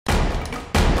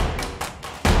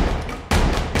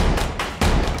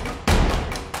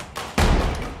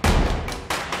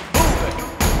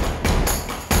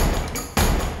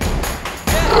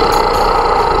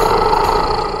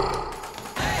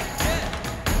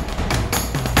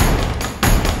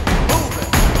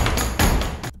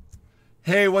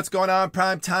Hey, what's going on,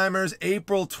 Prime Timers?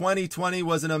 April 2020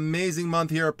 was an amazing month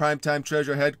here at Primetime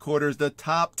Treasure Headquarters. The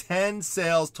top 10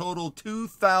 sales totaled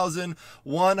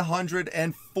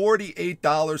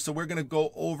 $2,148. So we're going to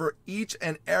go over each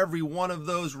and every one of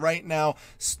those right now,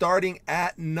 starting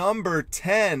at number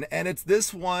 10. And it's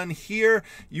this one here.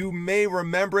 You may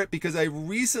remember it because I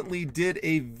recently did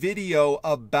a video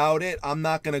about it. I'm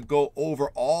not going to go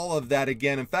over all of that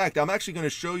again. In fact, I'm actually going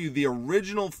to show you the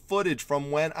original footage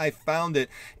from when I found it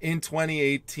in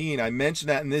 2018. I mentioned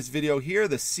that in this video here,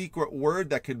 the secret word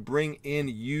that could bring in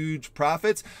huge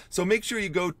profits. So make sure you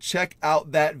go check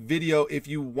out that video if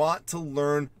you want to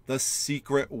learn the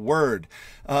secret word.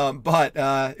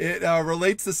 It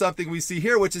relates to something we see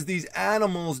here, which is these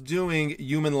animals doing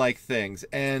human-like things.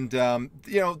 And,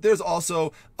 there's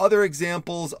also other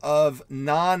examples of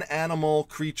non-animal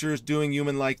creatures doing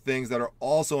human-like things that are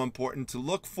also important to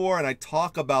look for. And I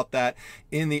talk about that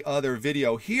in the other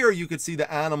video. Here, you could see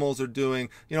the animals are doing,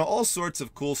 all sorts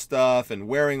of cool stuff and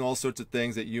wearing all sorts of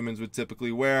things that humans would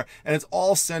typically wear. And it's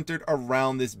all centered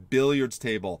around this billiards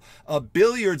table.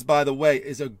 Billiards, by the way,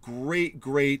 is a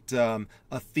great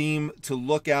a theme to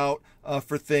look out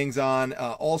for things on.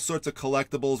 All sorts of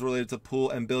collectibles related to pool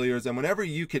and billiards. And whenever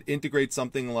you could integrate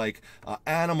something like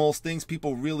animals, things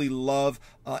people really love,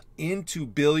 into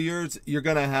billiards, you're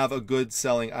going to have a good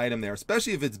selling item there,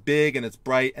 especially if it's big and it's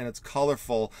bright and it's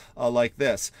colorful like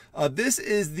this. This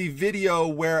is the video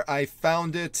where I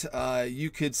found it. You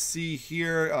could see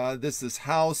here, this is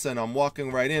house, and I'm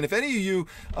walking right in. If any of you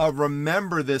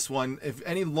remember this one, if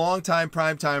any longtime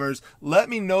Prime Timers, let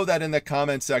me know that in the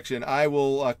comment section. I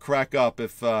will crack up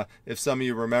if some of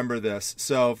you remember this.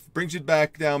 So it brings you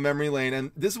back down memory lane,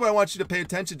 and this is what I want you to pay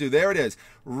attention to. There it is,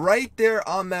 right there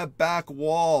on that back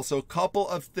wall. So a couple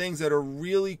of things that are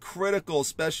really critical,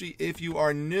 especially if you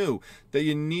are new, that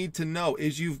you need to know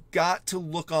is you've got to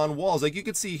look on walls. Like you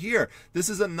can see here, this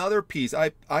is another piece.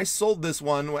 I sold this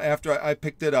one after I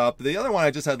picked it up. The other one I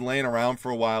just had laying around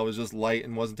for a while. It was just light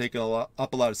and wasn't taking up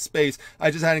a lot of space. I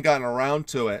just hadn't gotten around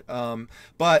to it.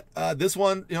 This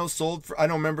one, sold for, I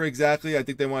don't remember exactly. I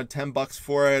think they wanted 10 bucks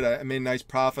for it. I made a nice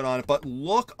profit on it. But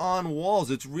look on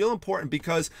walls. It's real important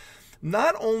because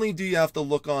not only do you have to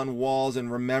look on walls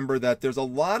and remember that there's a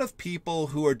lot of people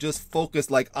who are just focused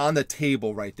like on the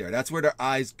table right there. That's where their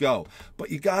eyes go.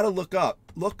 But you got to look up,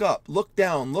 look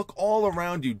down, look all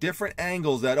around you, different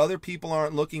angles that other people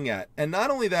aren't looking at. And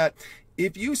not only that,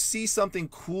 if you see something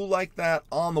cool like that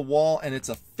on the wall and it's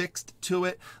affixed to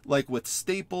it, like with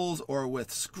staples or with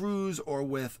screws or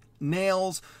with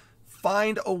nails,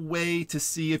 find a way to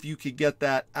see if you could get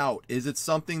that out. Is it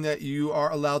something that you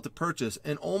are allowed to purchase?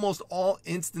 In almost all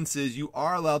instances, you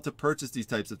are allowed to purchase these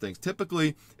types of things.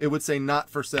 Typically, it would say not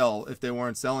for sale if they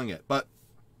weren't selling it. But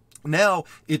now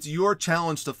it's your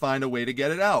challenge to find a way to get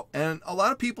it out. And a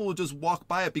lot of people will just walk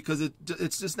by it because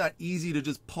it's just not easy to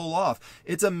just pull off.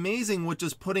 It's amazing with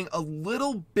just putting a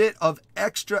little bit of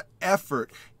extra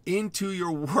effort into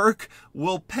your work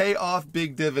will pay off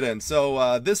big dividends.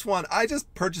 So this one, I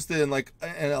just purchased it in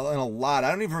a lot.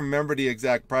 I don't even remember the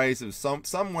exact price. It was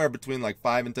somewhere between like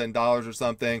 $5 and $10 or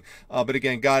something. But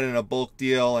again, got it in a bulk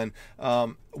deal and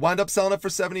wound up selling it for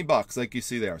 70 bucks like you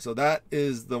see there. So that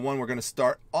is the one we're going to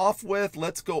start off with.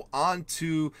 Let's go on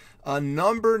to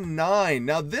number 9.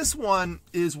 Now this one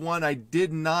is one I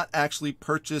did not actually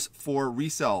purchase for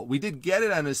resale. We did get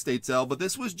it at an estate sale, but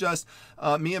this was just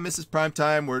me and Mrs.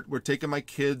 Primetime. We're taking my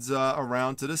kids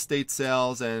around to the estate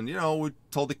sales, and we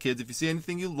told the kids, if you see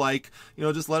anything you like,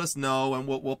 just let us know and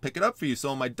we'll pick it up for you.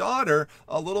 So my daughter,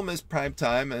 little Miss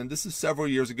Primetime, and this is several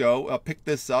years ago, picked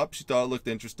this up. She thought it looked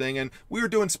interesting, and we were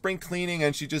doing spring cleaning,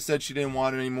 and she just said she didn't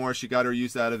want it anymore. She got her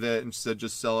use out of it, and she said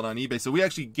just sell it on eBay. So we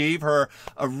actually gave her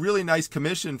a really nice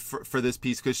commission for this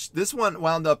piece, because this one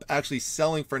wound up actually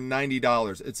selling for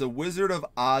 $90. It's a Wizard of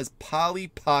Oz Polly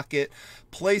Pocket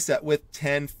playset with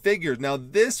 10 figures. Now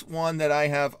this one that I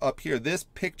have up here, this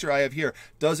picture I have here,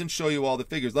 doesn't show you all the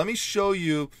figures. Let me show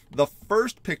you the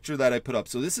first picture that I put up.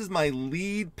 So this is my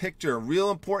lead picture, real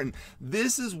important.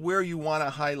 This is where you want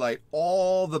to highlight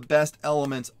all the best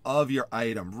elements of your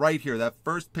item right here. That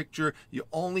first picture, you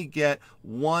only get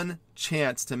one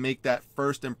chance to make that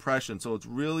first impression. So it's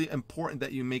really important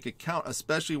that you make it count,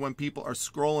 especially when people are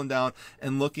scrolling down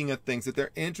and looking at things that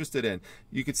they're interested in.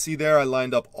 You can see there I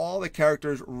lined up all the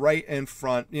characters right in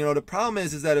front. The problem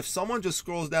is that if someone just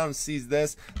scrolls down and sees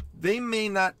this, they may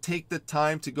not take the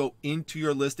time to go into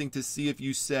your listing to see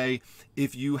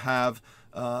if you have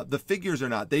the figures or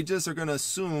not. They just are going to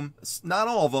assume, not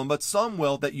all of them, but some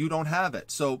will, that you don't have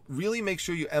it. So really make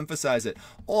sure you emphasize it.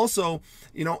 Also,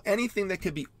 you know, anything that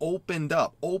could be opened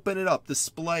up, open it up,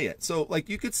 display it. So like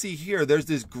you could see here, there's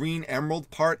this green emerald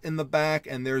part in the back,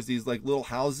 and there's these like little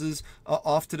houses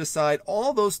off to the side.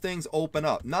 All those things open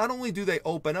up. Not only do they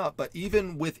open up, but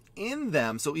even within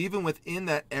them, so even within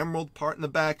that emerald part in the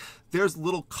back, there's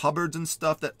little cupboards and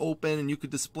stuff that open, and you could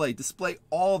display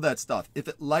all that stuff. If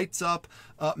it lights up,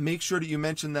 make sure that you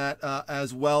mention that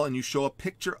as well, and you show a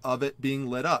picture of it being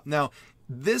lit up. Now,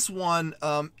 this one,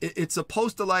 it's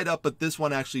supposed to light up, but this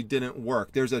one actually didn't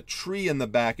work. There's a tree in the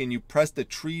back, and you press the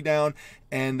tree down,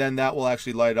 and then that will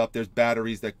actually light up. There's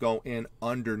batteries that go in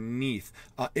underneath.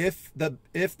 If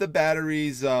the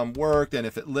batteries worked and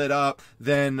if it lit up,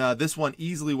 then this one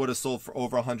easily would have sold for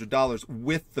over $100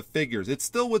 with the figures. It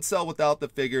still would sell without the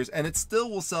figures, and it still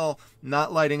will sell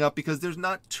not lighting up because there's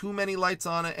not too many lights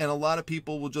on it, and a lot of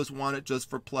people will just want it just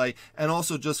for play and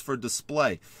also just for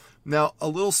display. Now, a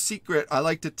little secret, I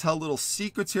like to tell little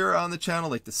secrets here on the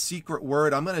channel, like the secret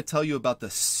word. I'm going to tell you about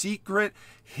the secret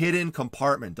hidden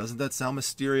compartment. Doesn't that sound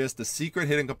mysterious? The secret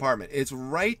hidden compartment. It's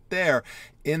right there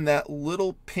in that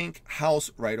little pink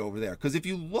house right over there. Because if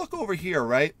you look over here,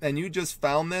 right, and you just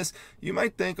found this, you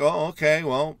might think, oh, okay,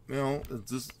 well, you know, it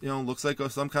just, you know, looks like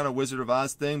some kind of Wizard of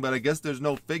Oz thing, but I guess there's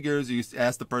no figures. You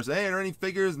ask the person, hey, are there any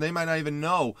figures? And they might not even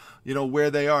know, you know, where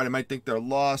they are. They might think they're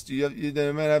lost.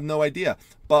 They might have no idea.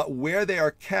 But where they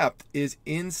are kept is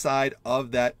inside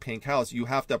of that pink house. You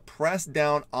have to press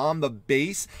down on the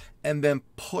base and then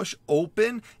push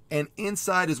open, and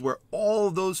inside is where all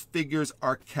of those figures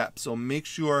are kept. So make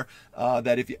sure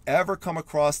that if you ever come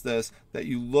across this, that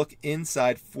you look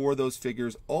inside for those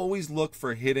figures. Always look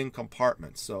for hidden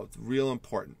compartments. So it's real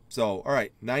important. So, all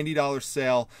right, $90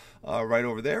 sale right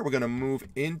over there. We're going to move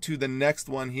into the next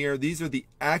one here. These are the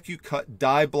AccuCut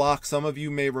die blocks. Some of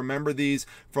you may remember these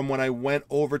from when I went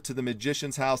over to the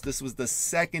magician's house. This was the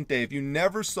second day. If you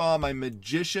never saw my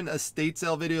magician estate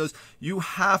sale videos, you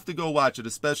have to go watch it,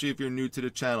 especially if you're new to the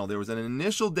channel. There was an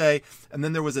initial day, and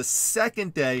then there was a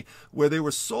second day where they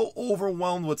were so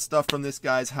overwhelmed with stuff from this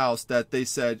guy's house that they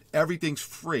said everything's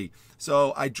free.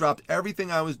 So I dropped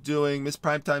everything I was doing. Miss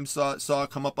Primetime saw it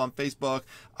come up on Facebook.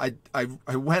 I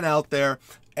went out there,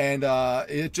 and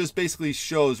it just basically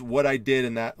shows what I did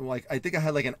in that. Like, I think I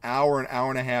had like an hour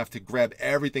and a half to grab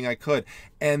everything I could.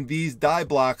 And these die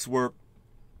blocks were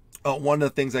one of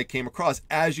the things I came across,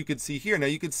 as you could see here. Now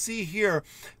you can see here,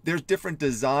 there's different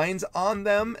designs on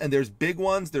them, and there's big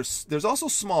ones. There's also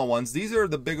small ones. These are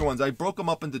the bigger ones. I broke them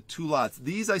up into two lots.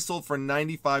 These I sold for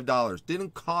 $95.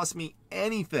 Didn't cost me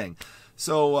anything.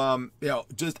 So, you know,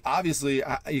 just obviously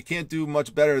you can't do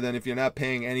much better than if you're not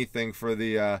paying anything for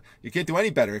the, you can't do any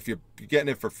better if you're getting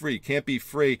it for free. Can't be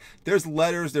free. There's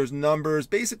letters, there's numbers.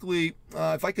 Basically,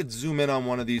 if I could zoom in on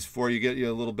one of these for you, get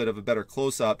you a little bit of a better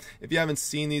close-up. If you haven't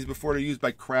seen these before, they're used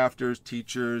by crafters,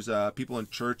 teachers, people in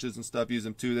churches and stuff use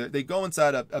them too. They go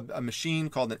inside a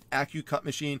machine called an AccuCut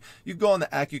machine. You go on the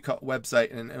AccuCut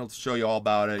website and it'll show you all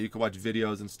about it. You can watch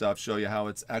videos and stuff, show you how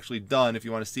it's actually done if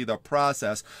you want to see the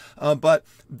process. But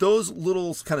those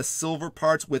little kind of silver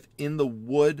parts within the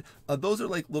wood, those are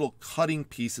like little cutting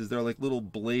pieces. They're like little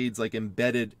blades like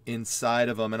embedded inside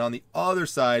of them. And on the other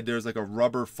side, there's like a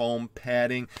rubber foam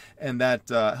padding, and that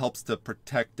helps to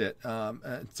protect it.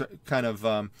 Kind of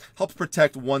helps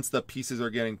protect once the pieces are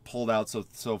getting pulled out,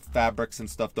 so fabrics and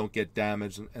stuff don't get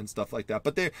damaged and stuff like that.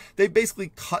 But they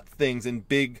basically cut things in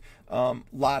big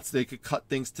lots. They could cut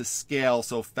things to scale,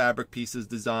 so fabric pieces,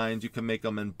 designs, you can make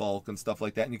them in bulk and stuff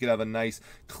like that, and you could have a nice,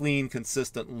 clean,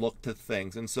 consistent look to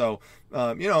things. And so,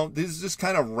 you know, this is just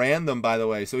kind of random, by the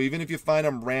way. So even if you find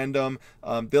them random,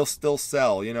 they'll still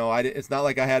sell. You know, it's not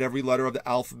like I had every letter of the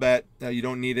alphabet. You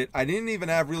don't need it. I didn't even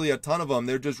have really a ton of them.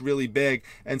 They're just really big,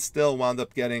 and still wound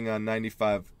up getting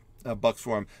 95 bucks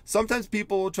for them. Sometimes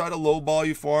people will try to lowball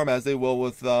you for them, as they will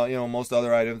with you know, most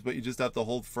other items, but you just have to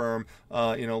hold firm.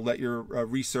 You know, let your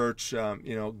research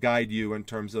you know, guide you in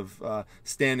terms of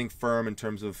standing firm in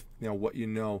terms of, you know, what you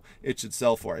know it should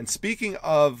sell for. And speaking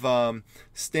of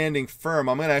standing firm,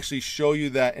 I'm going to actually show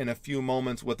you that in a few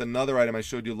moments with another item I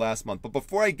showed you last month. But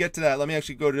before I get to that, let me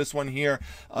actually go to this one here.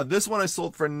 This one I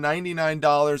sold for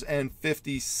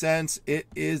 $99.50. It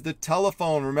is the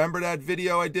telephone. Remember that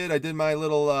video I did? I did my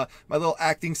little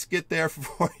acting skit there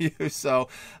for you. So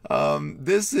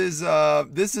this is a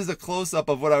close-up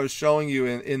of what I was showing you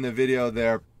in the video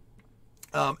there.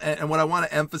 And what I want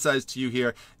to emphasize to you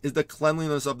here is the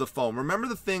cleanliness of the phone. Remember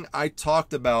the thing I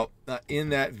talked about in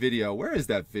that video. Where is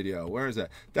that video? Where is that?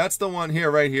 That's the one here,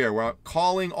 right here. We're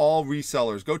calling all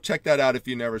resellers. Go check that out if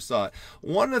you never saw it.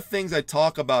 One of the things I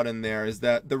talk about in there is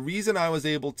that the reason I was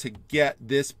able to get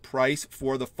this price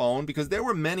for the phone, because there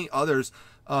were many others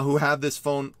who have this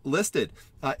phone listed.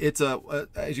 It's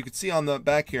as you can see on the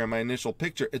back here in my initial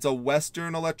picture, it's a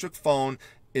Western Electric phone.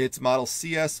 It's model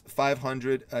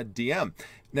CS500 DM.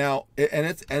 Now, and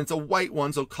it's a white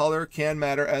one, so color can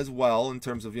matter as well in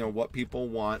terms of, you know, what people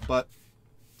want. But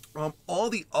all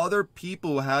the other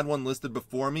people who had one listed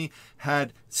before me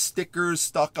had stickers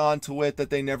stuck onto it that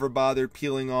they never bothered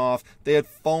peeling off. They had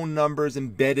phone numbers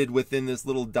embedded within this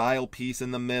little dial piece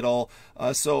in the middle.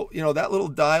 So, you know, that little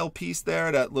dial piece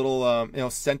there, that little, you know,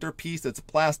 center piece that's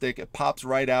plastic, it pops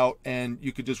right out, and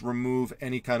you could just remove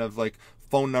any kind of like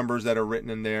phone numbers that are written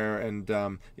in there and,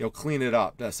 you know, clean it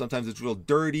up. Sometimes it's real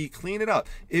dirty. Clean it up.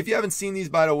 If you haven't seen these,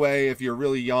 by the way, if you're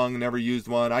really young, never used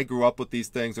one, I grew up with these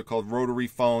things. They're called rotary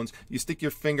phones. You stick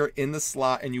your finger in the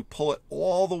slot and you pull it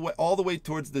all the way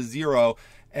towards the zero,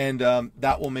 and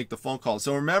that will make the phone call.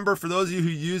 So remember, for those of you who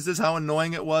use this, how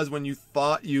annoying it was when you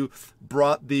thought you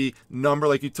brought the number,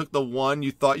 like you took the 1,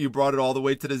 you thought you brought it all the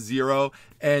way to the 0,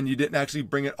 and you didn't actually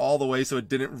bring it all the way, so it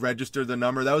didn't register the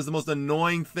number. That was the most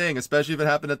annoying thing, especially if it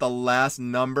happened at the last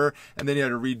number, and then you had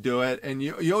to redo it. And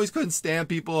you always couldn't stand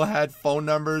people who had phone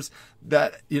numbers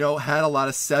that, you know, had a lot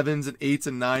of 7s and 8s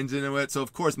and 9s into it. So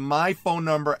of course, my phone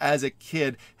number as a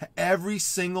kid, every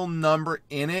single number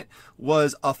in it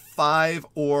was a 5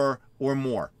 or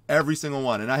more. Every single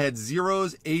one. And I had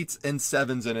 0s, 8s, and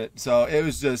 7s in it. So it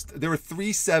was just, there were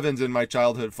 3 7s in my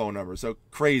childhood phone number. So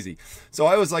crazy. So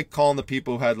I was like calling the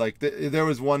people who had like, there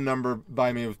was one number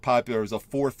by me that was popular. It was a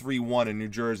 431 in New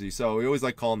Jersey. So we always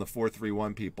like calling the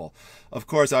 431 people. Of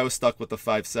course, I was stuck with the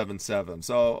 577.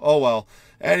 So, oh well.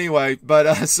 Anyway, but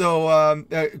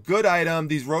good item.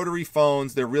 These rotary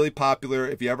phones, they're really popular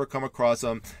if you ever come across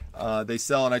them. They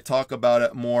sell, and I talk about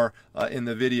it more in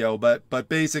the video, but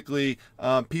basically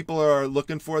people are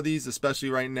looking for these, especially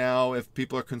right now. If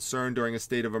people are concerned during a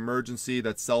state of emergency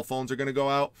that cell phones are going to go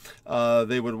out,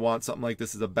 they would want something like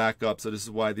this as a backup. So this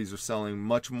is why these are selling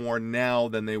much more now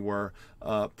than they were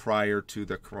prior to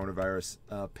the coronavirus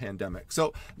pandemic.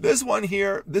 So this one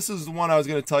here, this is the one I was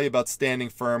going to tell you about, standing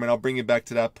firm, and I'll bring you back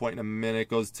to that point in a minute. It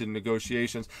goes to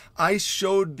negotiations. I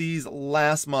showed these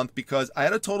last month because I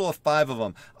had a total of 5 of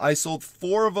them. I sold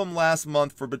 4 of them last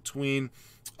month for between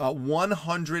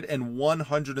 $100 and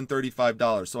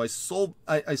 $135. So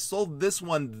I sold this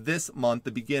one this month,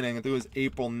 the beginning. I think it was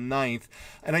April 9th,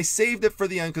 and I saved it for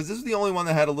the end because this is the only one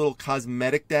that had a little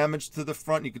cosmetic damage to the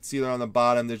front. You could see there on the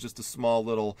bottom, there's just a small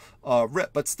little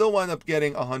rip, but still wound up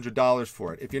getting $100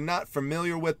 for it. If you're not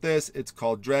familiar with this, it's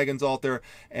called Dragon's Altar,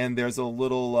 and there's a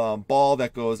little ball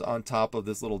that goes on top of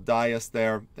this little dais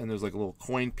there, and there's like a little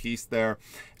coin piece there,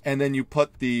 and then you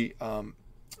put the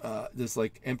this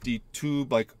like empty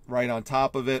tube like right on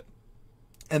top of it,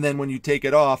 and then when you take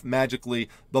it off, magically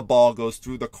the ball goes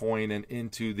through the coin and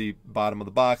into the bottom of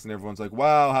the box, and everyone's like,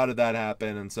 wow, how did that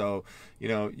happen? And so, you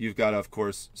know, you've got to, of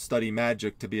course, study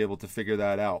magic to be able to figure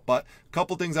that out. But a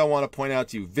couple things I want to point out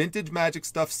to you. Vintage magic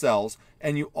stuff sells,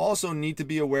 and you also need to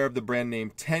be aware of the brand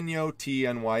name Tenyo,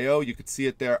 T-N-Y-O. You could see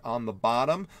it there on the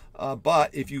bottom,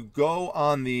 but if you go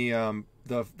on the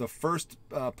first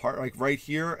part, like right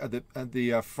here at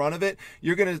the front of it,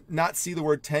 you're gonna not see the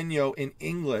word Tenyo in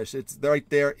English. It's right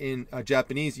there in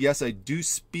Japanese. Yes, I do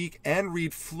speak and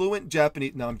read fluent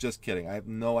Japanese. No, I'm just kidding. I have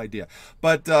no idea,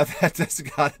 but that's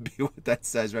got to be what that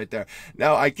says right there.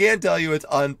 Now I can tell you it's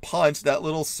unpunched. That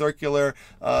little circular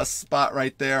spot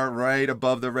right there, right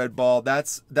above the red ball,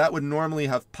 that would normally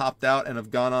have popped out and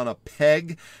have gone on a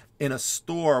peg in a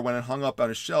store when it hung up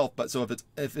on a shelf. But so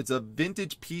if it's a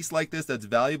vintage piece like this that's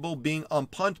valuable, being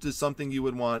unpunched is something you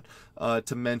would want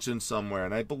to mention somewhere.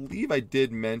 And I believe I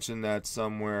did mention that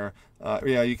somewhere.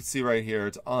 Yeah, you can see right here,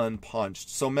 it's unpunched.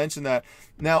 So mention that.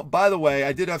 Now, by the way,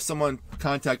 I did have someone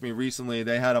contact me recently.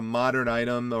 They had a modern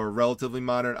item, or a relatively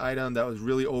modern item, that was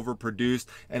really overproduced,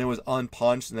 and it was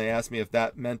unpunched, and they asked me if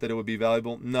that meant that it would be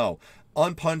valuable. No,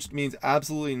 unpunched means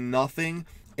absolutely nothing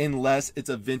unless it's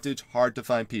a vintage, hard to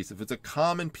find piece. If it's a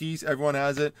common piece, everyone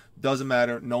has it, doesn't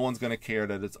matter. No one's going to care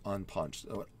that it's unpunched.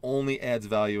 So it only adds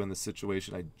value in the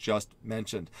situation I just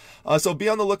mentioned. So be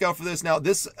on the lookout for this. Now,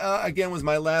 this, again, was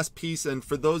my last piece. And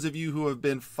for those of you who have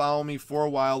been following me for a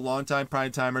while, long-time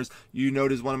prime timers, you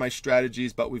notice one of my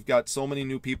strategies, but we've got so many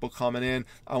new people coming in.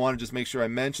 I want to just make sure I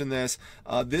mention this.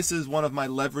 This is one of my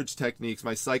leverage techniques,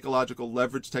 my psychological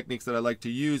leverage techniques that I like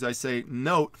to use. I say,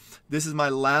 note, this is my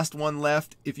last one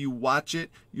left if you watch it,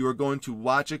 you are going to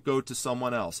watch it go to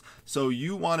someone else. So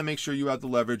you want to make sure you have the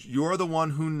leverage. You're the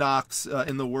one who knocks,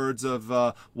 in the words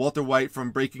of Walter White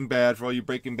from Breaking Bad, for all you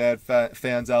Breaking Bad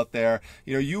fans out there.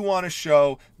 You know, you want to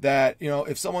show that, you know,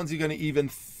 if someone's going to even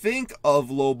think of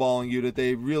lowballing you, that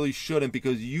they really shouldn't,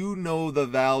 because you know the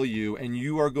value and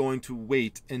you are going to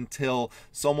wait until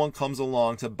someone comes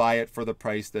along to buy it for the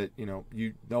price that you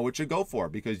know it should go for,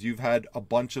 because you've had a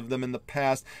bunch of them in the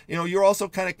past. You know, you're also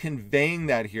kind of conveying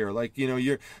that here, like,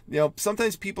 you know,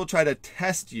 sometimes people try to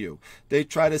test you. They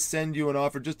try to send you an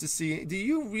offer just to see, do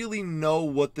you really know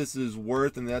what this is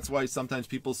worth? And that's why sometimes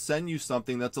people send you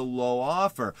something that's a low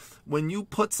offer. When you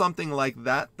put something like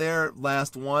that there,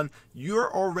 last one,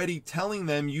 you're already telling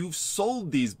them you've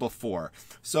sold these before.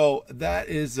 So that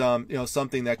is you know,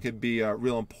 something that could be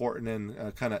real important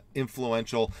and kind of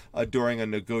influential during a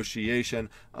negotiation.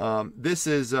 This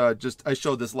is just, I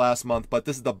showed this last month, but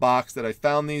this is the box that I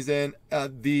found these in.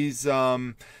 These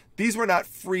were not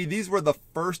free. These were the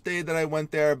first day that I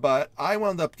went there, but I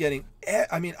wound up getting,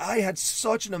 I mean, I had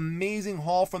such an amazing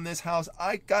haul from this house.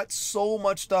 I got so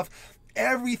much stuff.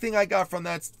 Everything I got from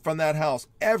that house,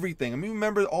 everything. I mean,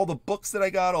 remember all the books that I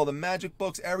got, all the magic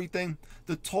books, everything.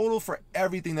 The total for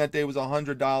everything that day was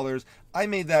 $100. I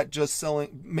made that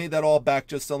all back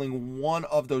just selling one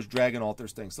of those Dragon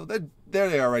Altars things. So there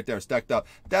they are right there, stacked up.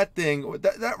 That thing,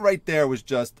 that right there was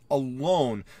just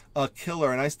alone a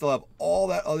killer, and I still have all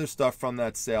that other stuff from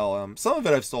that sale. Some of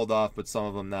it I've sold off, but some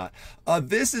of them not.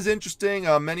 This is interesting.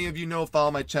 Many of you know,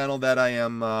 follow my channel, that I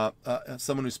am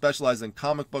someone who specializes in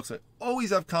comic books. I always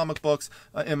have comic books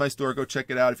in my store. Go check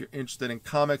it out if you're interested in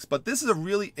comics. But this is a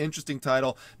really interesting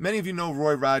title. Many of you know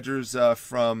Roy Rogers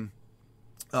from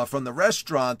the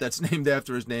restaurant that's named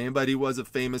after his name, but he was a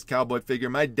famous cowboy figure.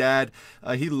 My dad,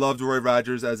 he loved Roy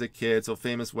Rogers as a kid, so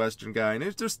famous Western guy. And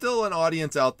there's still an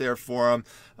audience out there for him.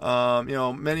 You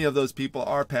know, many of those people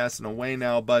are passing away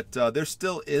now, but there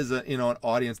still is an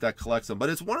audience that collects them. But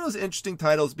it's one of those interesting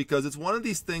titles because it's one of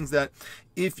these things that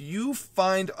if you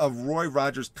find a Roy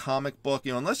Rogers comic book,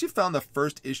 you know, unless you found the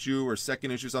first issue or second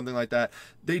issue, something like that,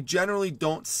 they generally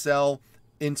don't sell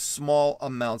in small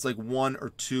amounts, like 1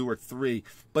 or 2 or 3.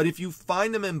 But if you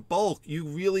find them in bulk, you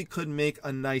really could make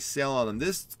a nice sale on them.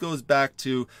 This goes back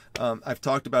to, I've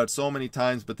talked about it so many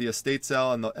times, but the estate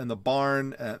sale and the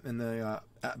barn and the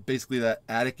basically that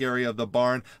attic area of the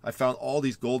barn. I found all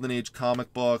these Golden Age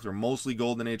comic books, or mostly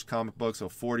Golden Age comic books, so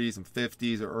 40s and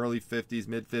 50s or early 50s,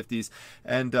 mid 50s,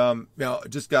 and you know,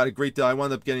 just got a great deal. I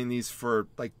wound up getting these for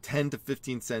like 10 to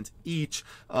 15 cents each.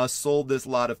 Sold this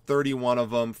lot of 31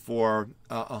 of them for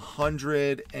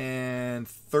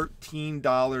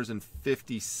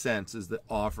 $113.50 is the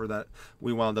offer that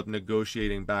we wound up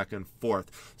negotiating back and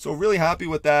forth. So really happy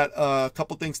with that. A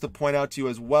couple things to point out to you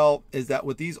as well is that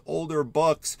with these older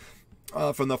books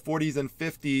from the 40s and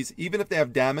 50s, even if they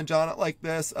have damage on it like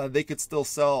this, they could still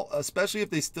sell, especially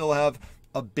if they still have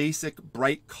a basic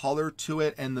bright color to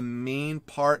it and the main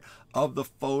part of the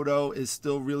photo is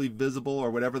still really visible,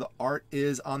 or whatever the art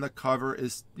is on the cover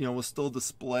is, you know, will still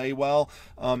display well.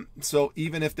 So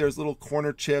even if there's little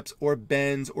corner chips or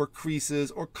bends or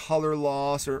creases or color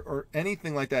loss or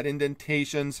anything like that,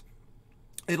 indentations,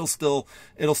 it'll still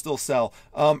sell.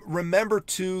 Remember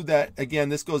too that, again,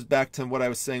 this goes back to what I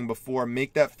was saying before,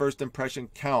 make that first impression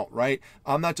count, right?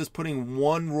 I'm not just putting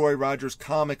one Roy Rogers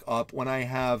comic up when I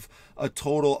have a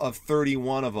total of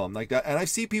 31 of them like that. And I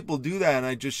see people do that and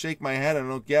I just shake my head and I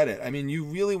don't get it. I mean, you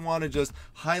really want to just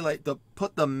highlight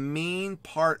put the main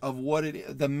part of what it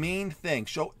is, the main thing,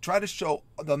 try to show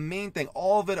the main thing,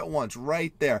 all of it at once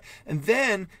right there. And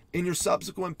then in your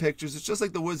subsequent pictures, it's just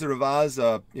like the Wizard of Oz,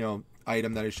 you know,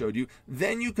 item that I showed you,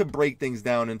 then you could break things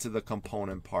down into the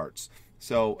component parts.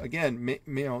 So again,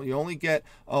 you know, you only get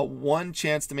one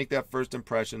chance to make that first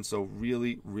impression, so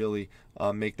really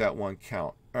make that one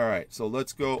count. All right, so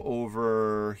let's go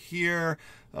over here.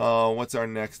 What's our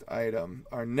next item?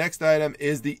 Our next item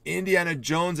is the Indiana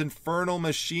Jones Infernal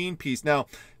Machine piece. Now,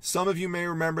 some of you may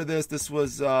remember this. This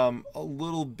was a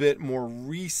little bit more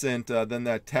recent than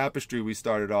that tapestry we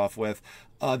started off with.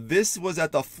 This was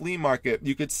at the flea market.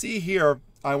 You could see here,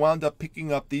 I wound up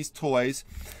picking up these toys,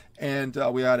 and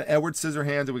we had an Edward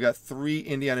Scissorhands, and we got 3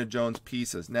 Indiana Jones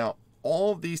pieces. Now,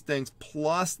 all of these things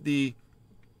plus the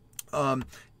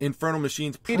Infernal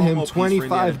Machines paid him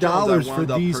 $25 for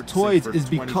these toys is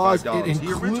because it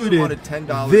included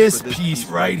this piece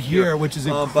right here, which is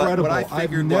incredible. But what I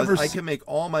figured was I can make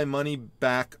all my money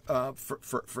back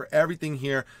for everything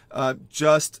here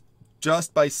just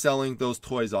by selling those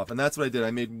toys off. And that's what I did.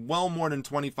 I made well more than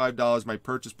 $25 my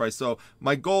purchase price. So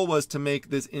my goal was to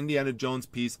make this Indiana Jones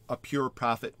piece a pure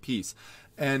profit piece.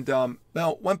 And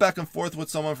well, went back and forth with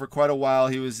someone for quite a while.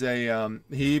 He was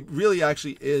he really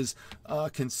actually is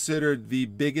considered the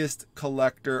biggest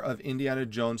collector of Indiana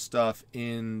Jones stuff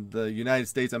in the United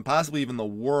States and possibly even the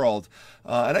world.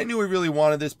 And I knew he really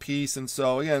wanted this piece, and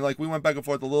so again, like, we went back and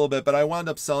forth a little bit, but I wound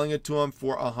up selling it to him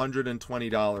for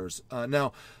 $120.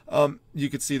 Now, you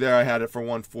could see there I had it for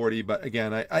 $140, but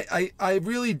again, I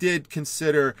really did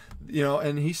consider, you know,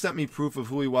 and he sent me proof of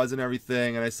who he was and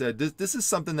everything, and I said, this is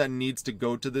something that needs to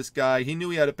go to this guy. He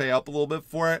knew he had to pay up a little bit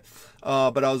for it,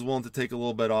 but I was willing to take a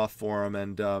little bit off for him.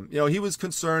 And you know, he was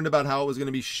concerned about how it was going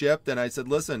to be shipped, and I said,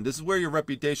 listen, this is where your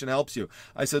reputation helps you.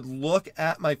 I said, look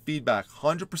at my feedback,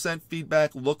 100%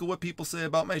 feedback. Look at what people say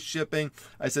about my shipping.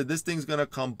 I said, this thing's going to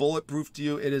come bulletproof to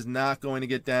you. It is not going to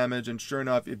get damaged. And sure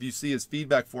enough, if you see his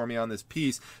feedback for me on this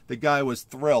piece, the guy was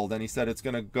thrilled, and he said it's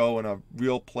going to go in a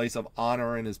real place of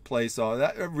honor in his place. So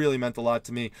that really meant a lot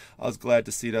to me. I was glad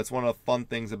to see that. It's one of the fun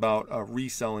things about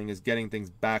reselling, is getting things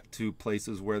back to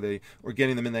places where they, or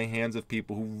getting them in the hands of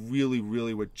people who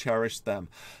really would cherish them.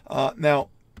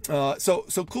 So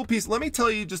cool piece. Let me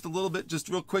tell you just a little bit, just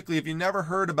real quickly. If you never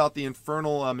heard about the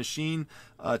Infernal Machine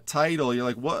title, you're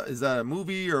like, what is that, a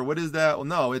movie or what is that? Well,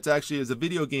 no, it's actually is a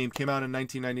video game. Came out in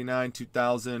 1999,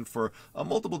 2000 for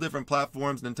multiple different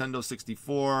platforms. Nintendo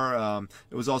 64.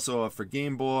 It was also for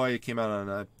Game Boy. It came out on,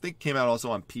 I think, came out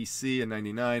also on PC in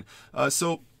 '99.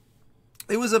 So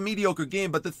it was a mediocre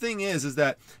game. But the thing is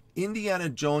that Indiana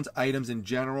Jones items in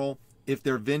general, if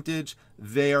they're vintage,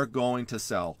 they are going to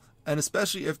sell. And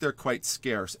especially if they're quite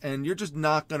scarce, and you're just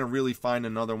not going to really find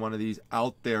another one of these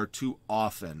out there too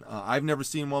often. I've never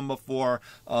seen one before.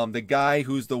 The guy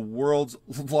who's the world's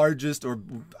largest or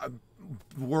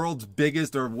world's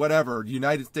biggest or whatever,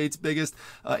 United States biggest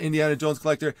Indiana Jones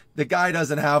collector, the guy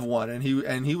doesn't have one, and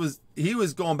he was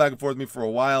going back and forth with me for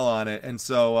a while on it. And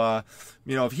so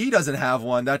you know, if he doesn't have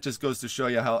one, that just goes to show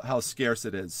you how scarce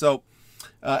it is. So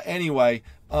anyway,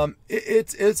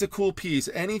 it's a cool piece.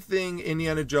 Anything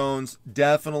Indiana Jones,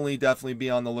 definitely be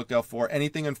on the lookout for.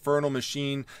 Anything Infernal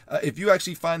Machine. If you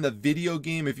actually find the video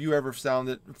game, if you ever found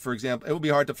it, for example, it would be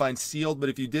hard to find sealed, but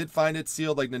if you did find it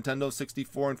sealed, like Nintendo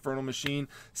 64 Infernal Machine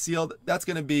sealed, that's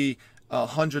going to be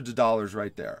hundreds of dollars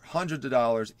right there. Hundreds of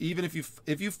dollars. Even if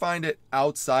you find it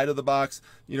outside of the box,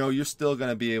 you know, you're still going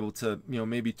to be able to, you know,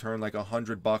 maybe turn like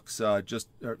 $100 just,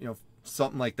 or, you know,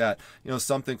 something like that, you know,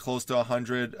 something close to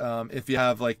 100. If you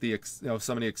have like the, you know,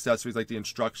 some of the accessories like the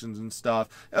instructions and stuff,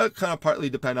 it kind of partly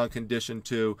depend on condition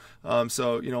too.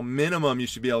 So, you know, minimum you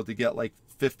should be able to get like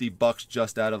 $50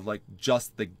 just out of like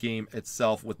just the game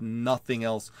itself with nothing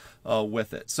else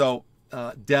with it. So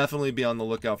definitely be on the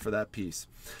lookout for that piece.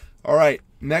 All right,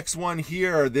 next one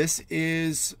here. This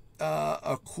is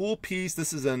a cool piece.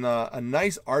 This is a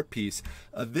nice art piece.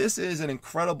 This is an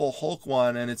Incredible Hulk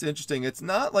one, and it's interesting. It's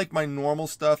not like my normal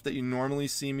stuff that you normally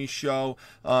see me show,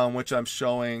 which I'm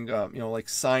showing, you know, like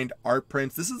signed art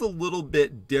prints. This is a little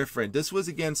bit different. This was,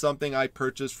 again, something I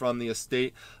purchased from the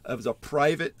estate. It was a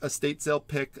private estate sale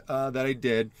pick that I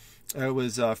did. It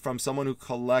was from someone who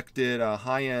collected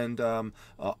high-end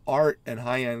art and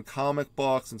high-end comic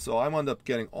books, and so I wound up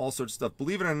getting all sorts of stuff.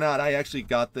 Believe it or not, I actually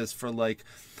got this for like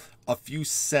a few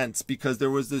cents because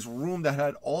there was this room that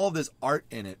had all this art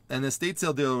in it, and the estate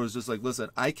sale dealer was just like, listen,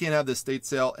 I can't have this estate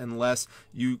sale unless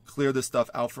you clear this stuff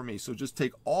out for me. So just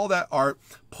take all that art,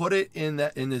 put it in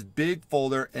this big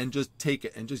folder, and just take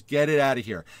it and just get it out of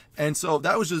here. And so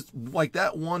that was just like,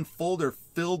 that one folder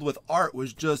filled with art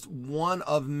was just one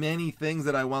of many things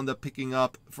that I wound up picking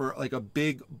up for like a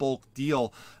big bulk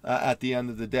deal at the end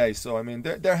of the day. So I mean,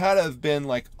 there had to have been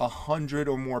like 100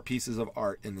 or more pieces of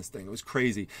art in this thing. It was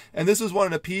crazy. And this was one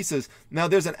of the pieces. Now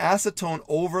there's an acetone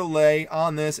overlay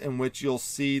on this in which you'll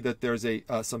see that there's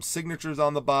some signatures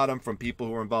on the bottom from people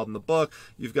who were involved in the book.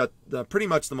 You've got pretty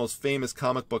much the most famous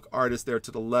comic book artist there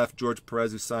to the left, George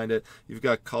Perez, who signed it. You've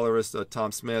got colorist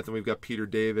Tom Smith, and we've got Peter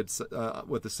David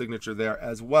with the signature there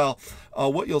as well.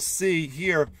 What you'll see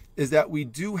here is that we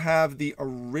do have the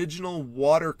original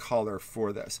watercolor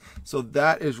for this. So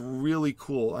that is really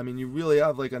cool. I mean, you really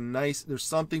have like a nice, there's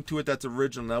something to it that's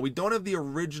original. Now we don't have the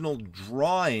original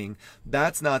drawing,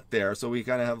 that's not there. So we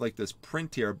kind of have like this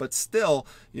print here, but still,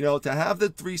 you know, to have the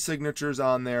 3 signatures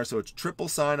on there, so it's triple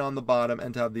sign on the bottom,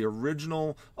 and to have the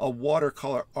original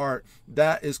watercolor art,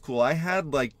 that is cool. I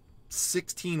had like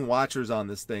 16 watchers on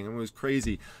this thing. It was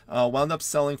crazy. Wound up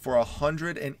selling for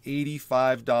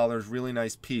 $185. Really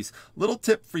nice piece. Little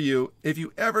tip for you: if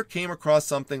you ever came across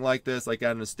something like this, like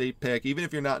at an estate pick, even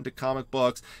if you're not into comic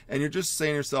books and you're just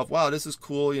saying to yourself, wow, this is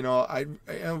cool, you know, it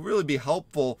would really be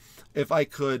helpful if I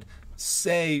could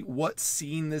say what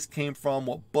scene this came from,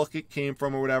 what book it came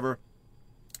from, or whatever.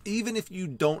 even if you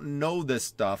don't know this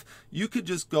stuff, you could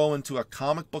just go into a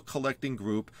comic book collecting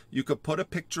group. You could put a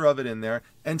picture of it in there,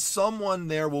 and someone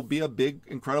there will be a big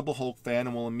Incredible Hulk fan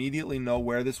and will immediately know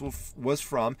where this was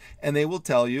from, and they will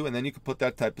tell you, and then you can put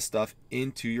that type of stuff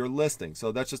into your listing.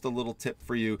 So that's just a little tip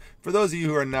for you, for those of you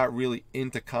who are not really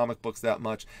into comic books that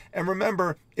much. And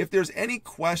remember, if there's any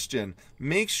question,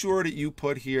 make sure that you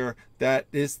put here that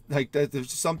is like that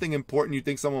there's something important you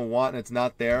think someone will want and it's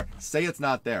not there. Say it's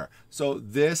not there. So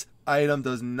this item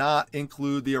does not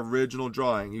include the original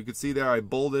drawing. You can see there I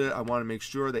bolded it. I want to make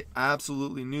sure they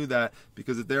absolutely knew that,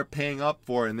 because if they're paying up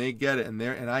for it and they get it and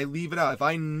I leave it out, if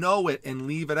I know it and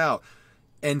leave it out,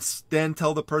 and then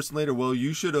tell the person later, well,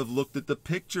 you should have looked at the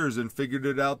pictures and figured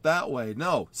it out that way.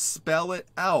 No, spell it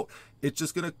out. It's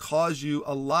just going to cause you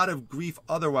a lot of grief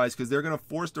otherwise, because they're going to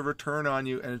force the return on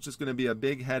you, and it's just going to be a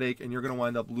big headache, and you're going to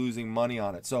wind up losing money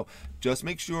on it. So just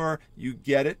make sure you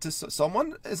get it to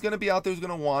someone is going to be out there who's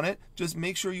going to want it. Just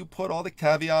make sure you put all the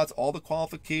caveats, all the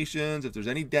qualifications. If there's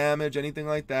any damage, anything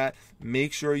like that,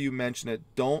 make sure you mention it.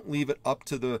 Don't leave it up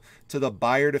to the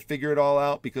buyer to figure it all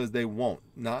out, because they won't.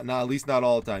 Not at least not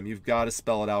all the time. You've got to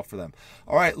spell it out for them.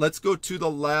 All right, let's go to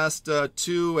the last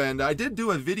two. And I did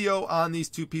do a video on these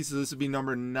two pieces. This would be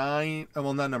number 9.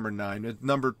 Well, not number 9. It's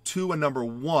number 2 and number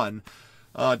 1.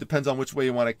 Depends on which way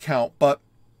you want to count. But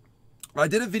I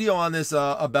did a video on this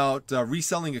about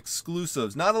reselling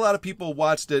exclusives. Not a lot of people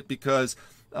watched it because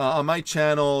on my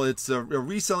channel, it's a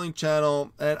reselling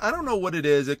channel, and I don't know what it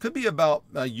is. It could be about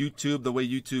YouTube, the way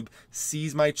YouTube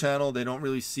sees my channel. They don't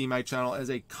really see my channel as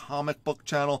a comic book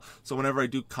channel, so whenever I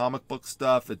do comic book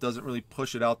stuff, it doesn't really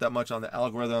push it out that much on the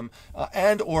algorithm,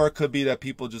 or it could be that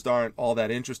people just aren't all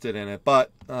that interested in it.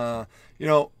 But you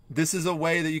know, this is a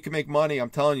way that you can make money. I'm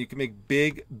telling you, you can make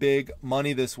big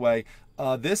money this way.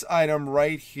 This item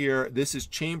right here, this is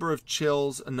Chamber of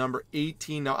Chills number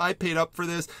 18. Now, I paid up for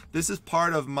this. This is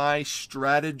part of my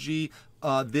strategy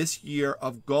this year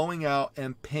of going out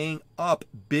and paying up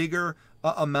bigger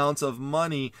amounts of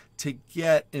money to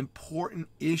get important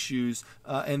issues,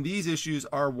 and these issues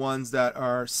are ones that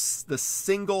are the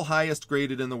single highest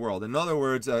graded in the world. In other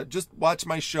words, just watch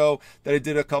my show that I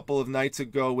did a couple of nights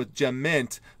ago with Gem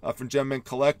Mint from Gem Mint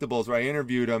Collectibles, where I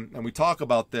interviewed him, and we talk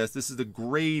about this. This is the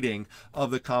grading of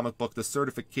the comic book, the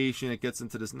certification. It gets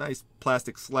into this nice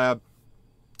plastic slab.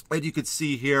 And you can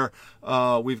see here,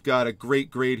 we've got a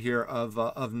great grade here of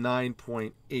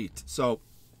 9.8. So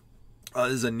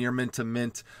this is a near mint to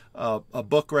mint a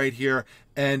book right here,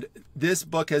 and this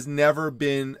book has never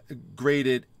been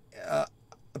graded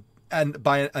and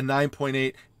by a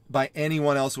 9.8 by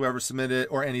anyone else who ever submitted it,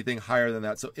 or anything higher than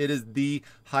that. So it is the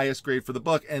highest grade for the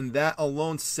book, and that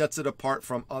alone sets it apart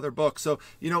from other books. So,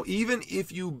 you know, even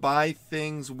if you buy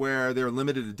things where they're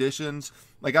limited editions,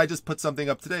 like I just put something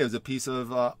up today, it was a piece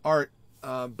of art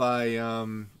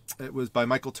it was by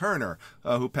Michael Turner,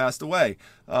 who passed away.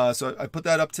 So I put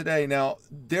that up today. Now,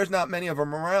 there's not many of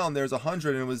them around. There's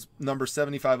 100, and it was number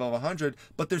 75 of 100,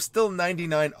 but there's still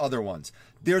 99 other ones.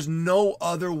 There's no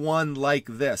other one like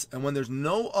this. And when there's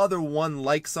no other one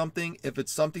like something, if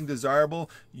it's something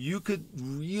desirable, you could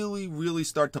really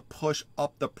start to push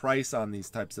up the price on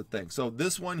these types of things. So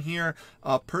this one here,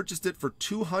 purchased it for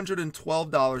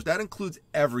 $212. That includes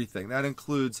everything. That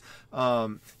includes,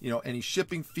 you know, any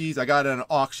shipping fees. I got it at an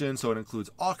auction, so it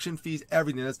includes auction fees,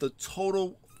 everything. That's the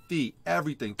total fee,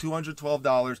 everything,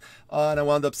 $212, and I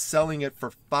wound up selling it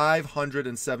for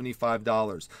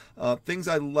 $575. Things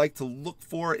I like to look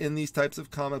for in these types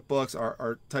of comic books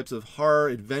are types of horror,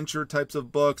 adventure types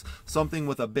of books, something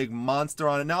with a big monster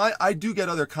on it. Now, I do get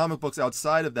other comic books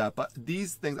outside of that, but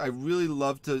these things I really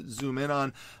love to zoom in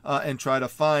on and try to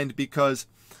find, because,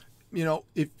 you know,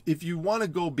 if you want to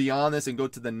go beyond this and go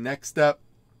to the next step,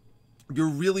 you're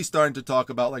really starting to talk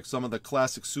about like some of the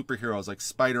classic superheroes like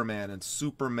Spider-Man and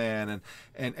Superman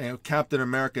and Captain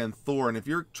America and Thor. And if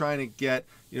you're trying to get,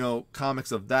 you know,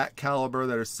 comics of that caliber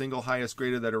that are single highest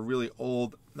graded, that are really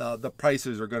old, the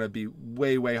prices are going to be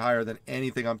way higher than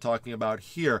anything I'm talking about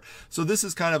here. So this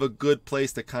is kind of a good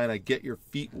place to kind of get your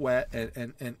feet wet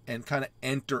and kind of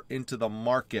enter into the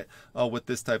market with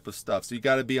this type of stuff. So you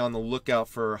got to be on the lookout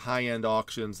for high-end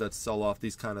auctions that sell off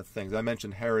these kind of things. I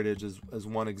mentioned Heritage as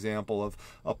one example of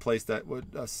a place that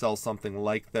would sell something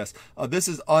like this. This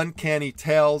is Uncanny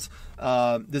Tales.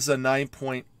 This is a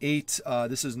 9.8.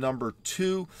 This is number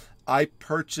 2. I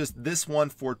purchased this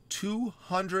one for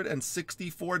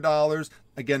 $264.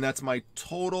 Again, that's my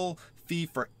total fee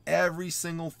for every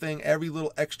single thing, every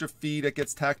little extra fee that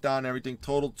gets tacked on, everything.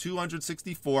 Total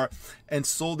 $264, and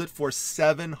sold it for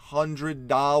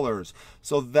 $700.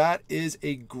 So that is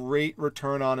a great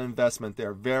return on investment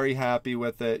there. Very happy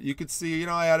with it. You could see,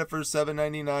 I had it for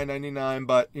 $799.99,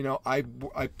 but I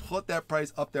put that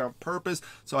price up there on purpose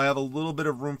so I have a little bit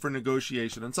of room for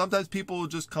negotiation. And sometimes people will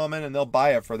just come in and they'll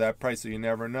buy it for that price, so you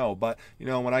never know. But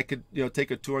when I could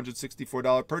take a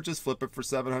 $264 purchase, flip it for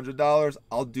 $700,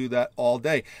 I'll do that all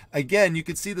day. Again, you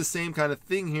could see the same kind of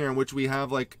thing here, in which we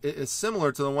have it's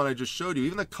similar to the one I just showed you.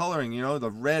 Even the coloring,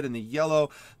 the red and the yellow,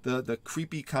 the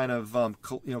creepy kind of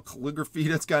calligraphy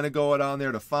that's kind of going on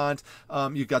there, the font.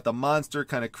 You've got the monster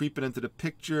kind of creeping into the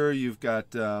picture. You've got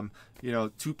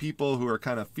two people who are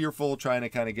kind of fearful, trying to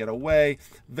kind of get away.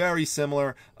 Very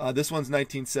similar. This one's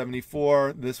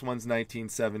 1974. This one's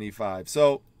 1975.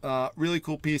 So really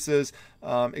cool pieces.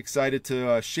 Excited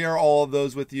to share all of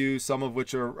those with you, some of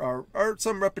which are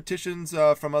some repetitions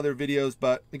from other videos,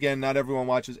 but again, not everyone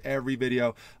watches every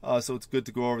video, so it's good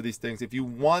to go over these things. If you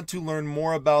want to learn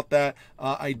more about that,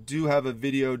 I do have a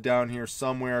video down here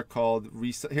somewhere called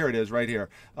here it is right here,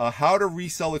 how to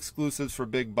resell exclusives for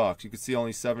big bucks. You can see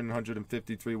only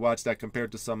 753 watched that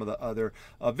compared to some of the other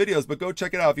videos, but go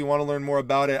check it out if you want to learn more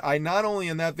about it. I not only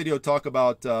in that video talk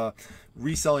about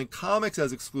reselling comics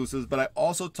as exclusives, but I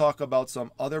also talk about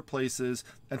some other places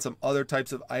and some other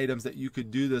types of items that you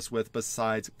could do this with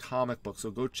besides comic books.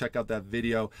 So go check out that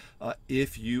video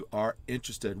if you are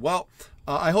interested. Well,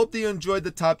 I hope that you enjoyed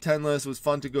the top 10 list. It was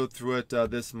fun to go through it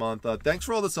this month. Thanks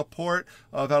for all the support.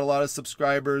 I've had a lot of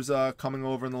subscribers coming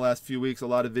over in the last few weeks, a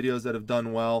lot of videos that have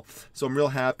done well. So I'm real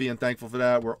happy and thankful for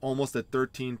that. We're almost at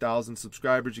 13,000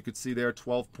 subscribers. You could see there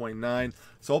 12.9.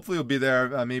 So hopefully you'll be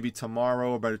there maybe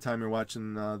tomorrow or by the time you're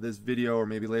watching this video, or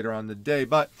maybe later on in the day.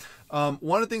 But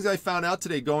one of the things I found out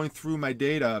today going through my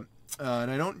data,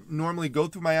 and I don't normally go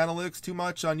through my analytics too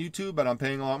much on YouTube, but I'm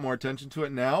paying a lot more attention to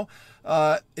it now,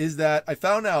 is that I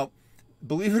found out,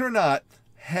 believe it or not,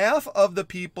 half of the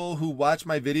people who watch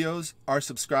my videos are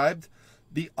subscribed.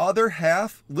 The other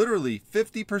half, literally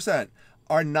 50%,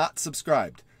 are not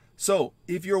subscribed. So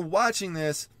if you're watching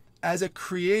this as a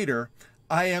creator,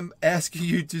 I am asking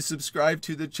you to subscribe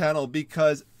to the channel,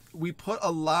 because we put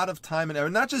a lot of time and effort,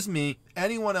 not just me,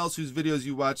 anyone else whose videos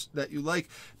you watch that you like,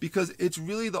 because it's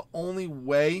really the only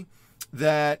way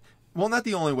that, well, not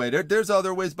the only way, there's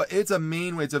other ways, but it's a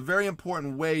main way. It's a very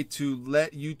important way to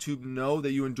let YouTube know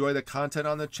that you enjoy the content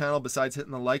on the channel besides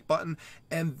hitting the like button,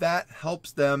 and that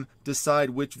helps them decide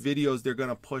which videos they're going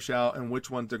to push out and which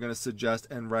ones they're going to suggest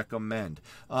and recommend.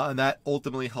 And that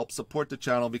ultimately helps support the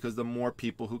channel, because the more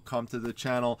people who come to the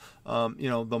channel,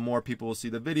 the more people will see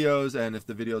the videos, and if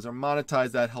the videos are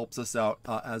monetized, that helps us out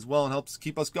as well, and helps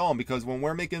keep us going, because when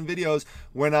we're making videos,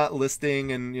 we're not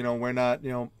listing and we're not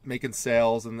making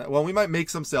sales, and well, we might make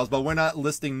some sales, but we're not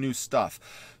listing new stuff.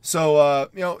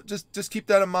 So just keep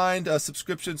that in mind.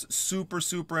 Subscriptions,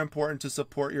 super important to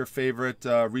support your favorite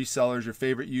resellers, your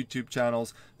favorite YouTube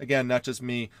channels. Again, not just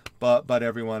me, but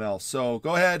everyone else. So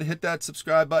go ahead, hit that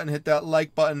subscribe button, hit that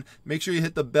like button. Make sure you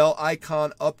hit the bell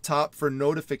icon up top for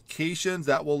notifications.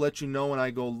 That will let you know when I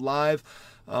go live.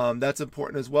 That's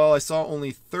important as well. I saw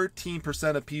only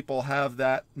 13% of people have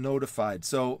that notified.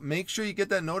 So make sure you get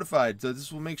that notified. So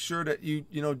this will make sure that you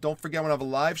don't forget when I have a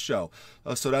live show.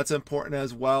 So that's important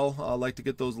as well. I like to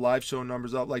get those live show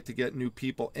numbers up, like to get new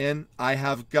people in. I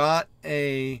have got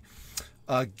a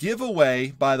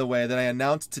giveaway, by the way, that I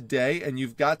announced today, and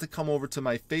you've got to come over to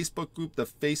my Facebook group, the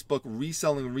Facebook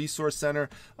Reselling Resource Center,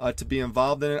 to be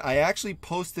involved in it. I actually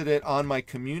posted it on my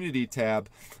community tab,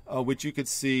 which you could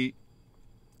see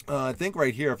I think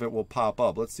right here, if it will pop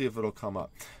up. Let's see if it'll come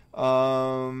up.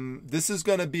 This is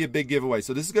going to be a big giveaway.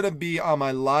 So this is going to be on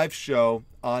my live show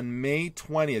on May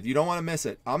 20th. You don't want to miss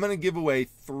it. I'm going to give away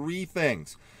 3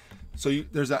 things. So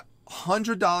there's a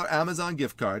 $100 Amazon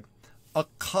gift card, a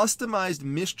customized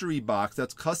mystery box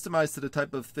that's customized to the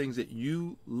type of things that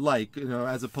you like,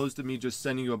 as opposed to me just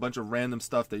sending you a bunch of random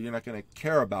stuff that you're not going to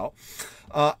care about.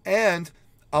 And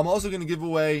I'm also going to give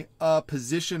away a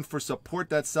position for Support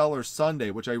That Seller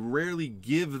Sunday, which I rarely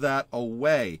give that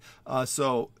away.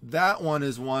 So that one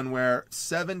is one where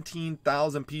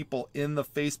 17,000 people in the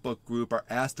Facebook group are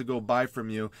asked to go buy from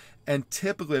you. And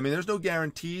typically, I mean, there's no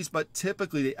guarantees, but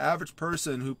typically the average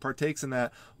person who partakes in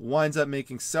that winds up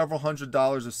making several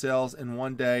 $100s of sales in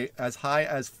one day, as high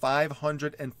as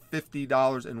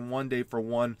 $550 in one day for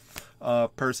one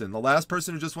person. The last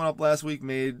person who just went up last week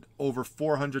made over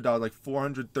 $400, like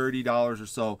 $430 or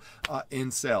so in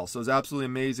sales. So it's absolutely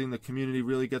amazing. The community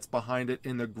really gets behind it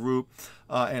in the group.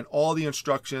 and all the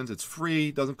instructions. It's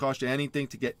free, doesn't cost you anything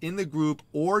to get in the group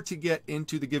or to get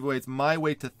into the giveaway. It's my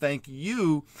way to thank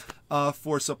you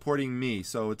for supporting me.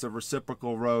 So it's a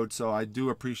reciprocal road. So I do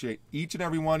appreciate each and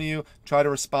every one of you. Try to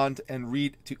respond and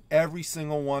read to every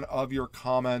single one of your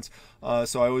comments.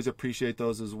 So I always appreciate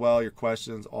those as well, your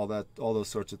questions, all those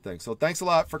sorts of things. So thanks a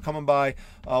lot for coming by,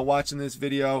 watching this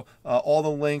video. All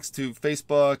the links to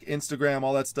Facebook, Instagram,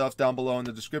 all that stuff down below in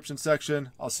the description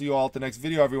section. I'll see you all at the next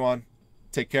video, everyone.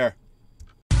 Take care.